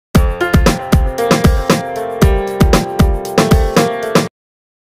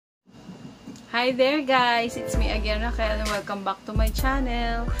Hi there guys! It's me again, Raquel, and welcome back to my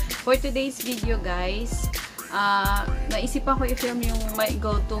channel. For today's video guys, naisipan ko i-film yung my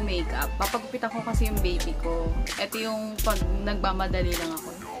go-to makeup. Papagupitan ko kasi yung baby ko. Ito yung pag nagmamadali lang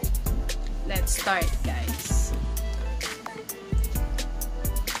ako. Let's start guys.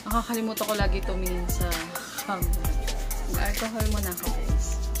 Nakakalimutan ko lagi tumingin sa camera. Mag-alcohol muna ako guys.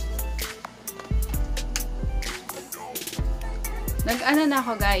 Nag-ano na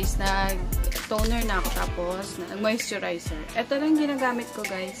ako guys, toner na ako, tapos moisturizer. Ito lang ginagamit ko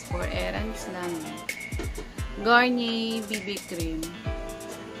guys for errands lang. Garnier BB Cream.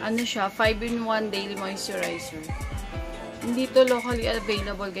 Ano siya, 5-in-1 daily moisturizer. Hindi to locally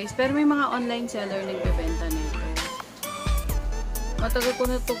available guys, pero may mga online seller nagbebenta nito. Matagal ko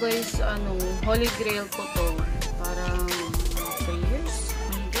na to guys, holy grail ko to. Parang 3 years.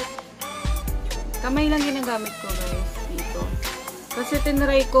 Kamay lang ginagamit ko guys dito. Kasi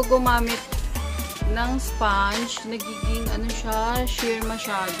tinry ko gumamit ng sponge, nagiging siya, sheer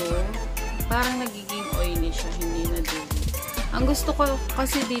masyado. Parang nagiging oily siya, hindi na dewy. Ang gusto ko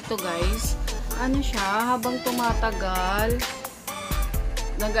kasi dito guys, siya, habang tumatagal,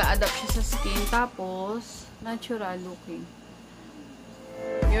 nag-a-adapt siya sa skin, tapos natural looking.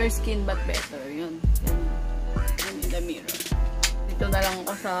 Your skin but better. Yun in the mirror. Dito na lang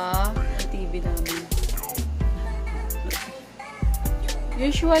ako sa TV namin.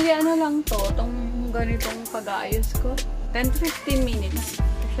 Usually, lang to, itong ganitong pag-aayos ko. 10-15 minutes.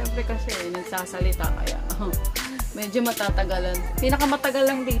 Siyempre kasi, nagsasalita kaya. Medyo matatagalan. Pinakamatagal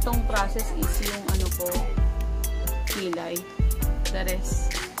lang ditong process is yung kilay. The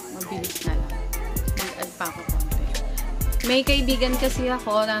rest, mabilis na lang. Mag-add pa ako konti. May kaibigan kasi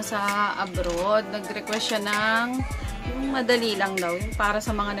ako, nasa abroad. Nag-request siya ng yung madali lang daw. Yung para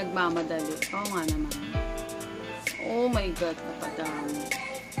sa mga nagmamadali. Oo nga naman. Oh my God, napadami.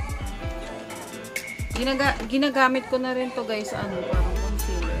 Ginagamit ko na rin to guys, parang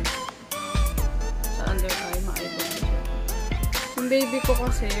concealer. Sa under eye, ma-eyebrow siya. Yung baby ko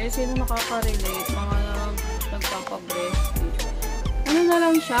kasi, sino nakaka-relate? Mga nagpapa-breastfeed. Na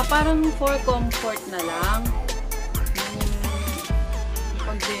lang siya, parang for comfort na lang. Yung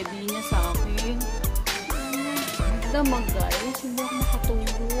pag-baby niya sa akin. Magdamag guys, hindi ako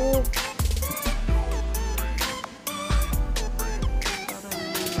makatulog.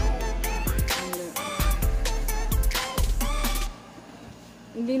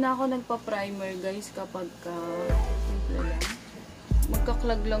 Hindi na ako nagpa-primer guys kapag simple lang.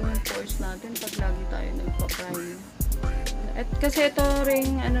 Magka-clog lang yung pores natin pag lagi tayo nagpa-primer. At kasi ito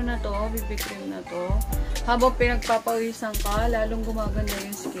ring na to, BB cream na to, habang pinagpapawisan ka, lalong gumaganda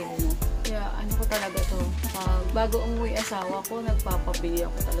yung skin mo. Kaya ko talaga to. Bago umuwi asawa ko, nagpapabili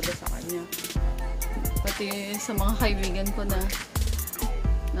ako talaga sa kanya. Pati sa mga kaibigan ko na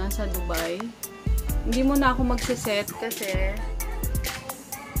nasa Dubai. Hindi mo na ako magsiset kasi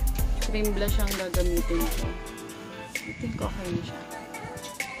cream blush ang gagamitin ko. I think okay na siya.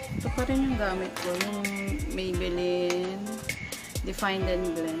 Ito pa rin yung gamit ko. Yung Maybelline Define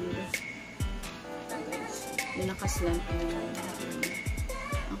Brow. Ito guys. Yung nakaslant ko yun.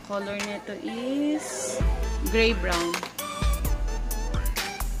 Ang color nito is gray brown.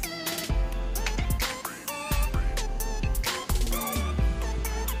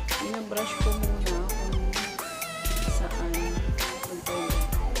 Binabrush ko muna kung saan.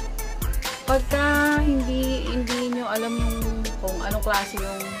 Pagka hindi nyo alam kung anong klase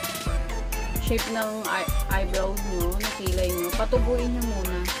yung shape ng eyebrow nyo, na kilay nyo, patubuin nyo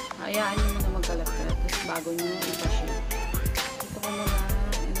muna. Hayaan nyo muna magkalat-kalat tapos bago nyo ipa-shape. Ito ko muna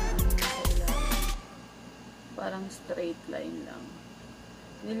sa ilalim. Parang straight line lang.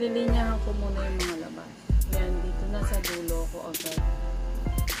 Nililinyahan ko muna yung mga labas. Yan, dito na sa dulo ko agad.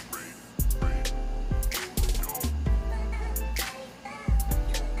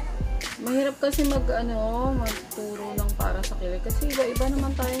 Mahirap kasi magturo ng para sa kilay. Kasi iba-iba naman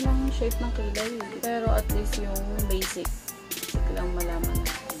tayo ng shape ng kilay. Pero at least yung basic lang malaman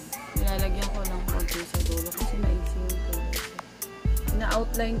natin. Nilalagyan ko ng konti sa dulo kasi maiksi yung kilay.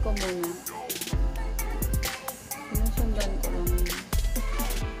 Ina-outline ko muna. Sinusundan ko lang yung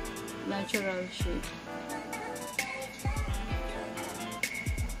natural shape.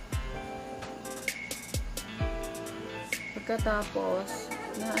 Pagkatapos,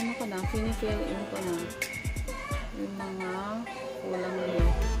 fini-fill in ko na yung mga kulang hair.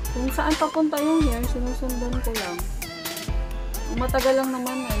 Kung saan papunta yung hair, sinusundan ko lang. Ang matagal lang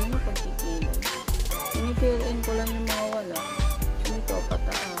naman yung pagkikilay. Fini-fill in ko lang yung mga wala. Dito,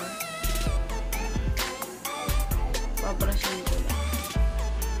 pataas. Pabrushin ko lang.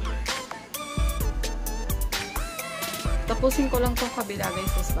 Tapusin ko lang tong kabila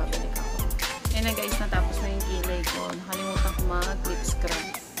guys, tapos babalik ako. Ayun na guys, natapos na yung kilay ko. Nakalimutan ko mag-lip scrub.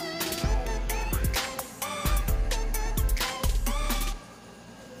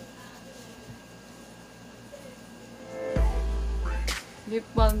 Lip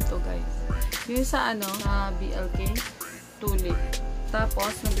balm to guys. Yung sa ano, sa BLK, tulip.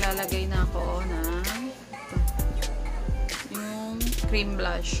 Tapos, naglalagay na ako ng yung cream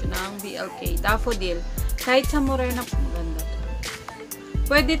blush ng BLK. Daffodil. Kahit sa Morena, maganda to.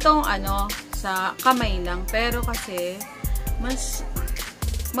 Pwede tong ano, sa kamay lang. Pero kasi, mas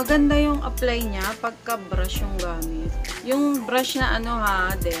maganda yung apply niya pagka brush yung gamit. Yung brush na ano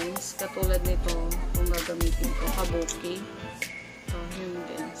ha, dense. Katulad nito, kung gagamitin ko, kabuki. So, yung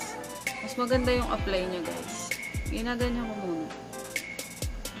dense. Mas maganda yung apply niya guys. Ginaganyan ko muna.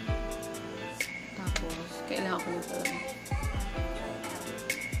 Tapos, kailangan ko na talaga.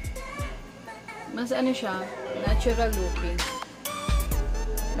 Mas ano siya, natural looking.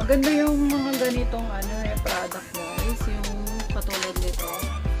 Maganda yung mga ganitong ano, product guys. Yung katulad nito.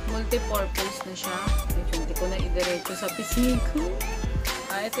 Multi-purpose na siya. Hindi ko na idiretso sa pisngi ko.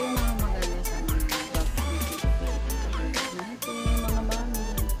 Ito yung mga maganda sa mga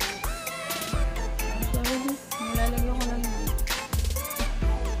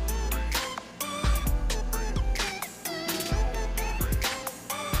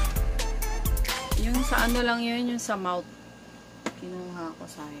sa ano lang yun, yung sa mouth. Kinuha ko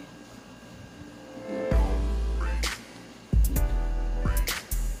sayang.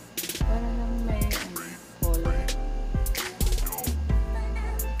 Para lang may ano, color.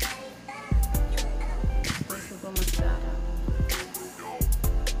 Tapos ko mascara.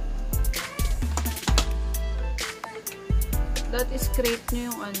 That is scrape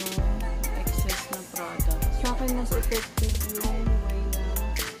nyo yung ano, excess na product. Sa akin mas effective yung way na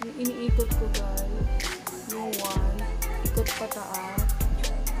yung iniikot ko guys. Yung one, ikot pataas.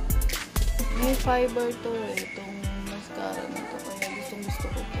 May fiber to eh, itong mascara na to. Kaya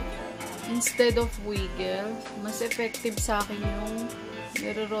gusto ko to. Instead of wiggle, mas effective sa akin yung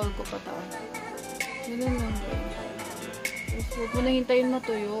nire-roll ko pataas. Ganun lang guys. Tapos huwag mo na hintayin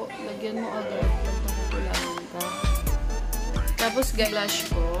matuyo. Lagyan mo agad pag nakukulangan ka. Tapos guys, blush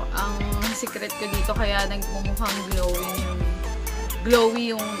ko. Ang secret ko dito kaya nagmumukhang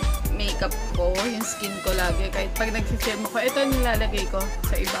glowy yung makeup ko, yung skin ko lagi. Kahit pag nagsisirmo ko, ito nilalagay ko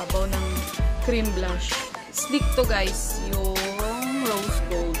sa ibabaw ng cream blush. Stick to guys, yung rose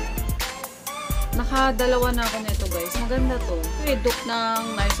gold. Nakadalawa na ako nito guys. Maganda to. Ito dupe ng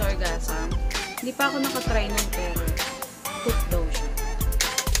Nice Orgasm. Hindi pa ako nakatry nun pero dupe daw siya.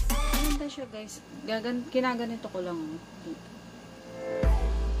 Maganda siya guys. Kinaganito ko lang dito.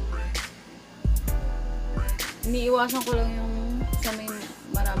 Iniiwasan ko lang yung sa may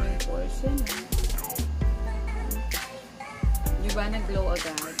maraming pores yan. Diba nag-glow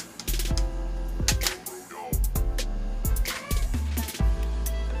agad?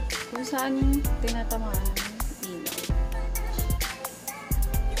 Kung saan yung tinatamaan ng ilaw.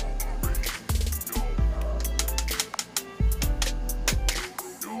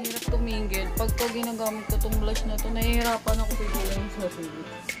 Ang hirap tumingil. Pagka ginagamit ko itong blush na ito, nahihirapan ako pigilan yung sarili.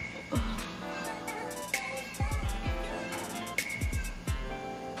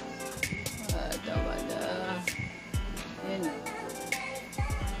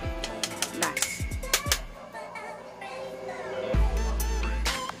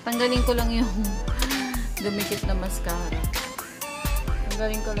 Tanggalin ko lang yung dumikit na mascara.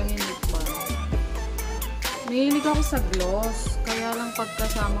 Tanggalin ko lang yung lip balm. Mahilig ako sa gloss. Kaya lang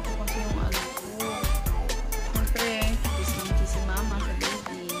pagkasama ko kasi yung anak ko. Siyempre, kiss ng kiss si mama sa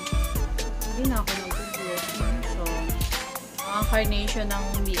baby. Hindi na ako nag-gloss. So, ang Carnation ng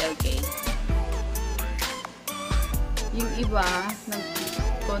BLK. Yung iba,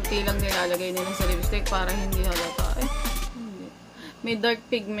 konti lang nilalagay nila sa lipstick para hindi halata. May dark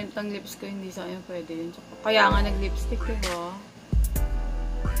pigment ang lips ko, hindi sa kanya pwede yun. Kaya nga nag-lipstick, diba?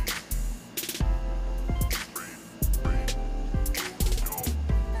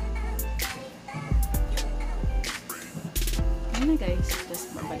 Ayun na guys,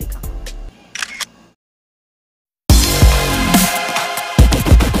 just babalik ako.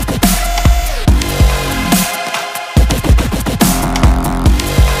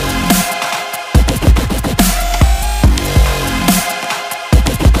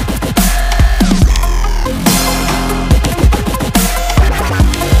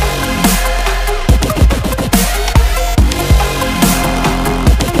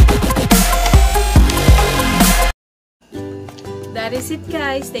 That is it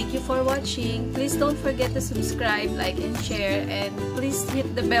guys. Thank you for watching. Please don't forget to subscribe, like, and share. And please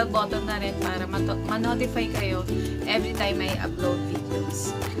hit the bell button na rin para ma-notify kayo every time I upload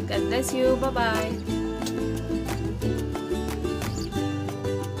videos. God bless you. Bye-bye.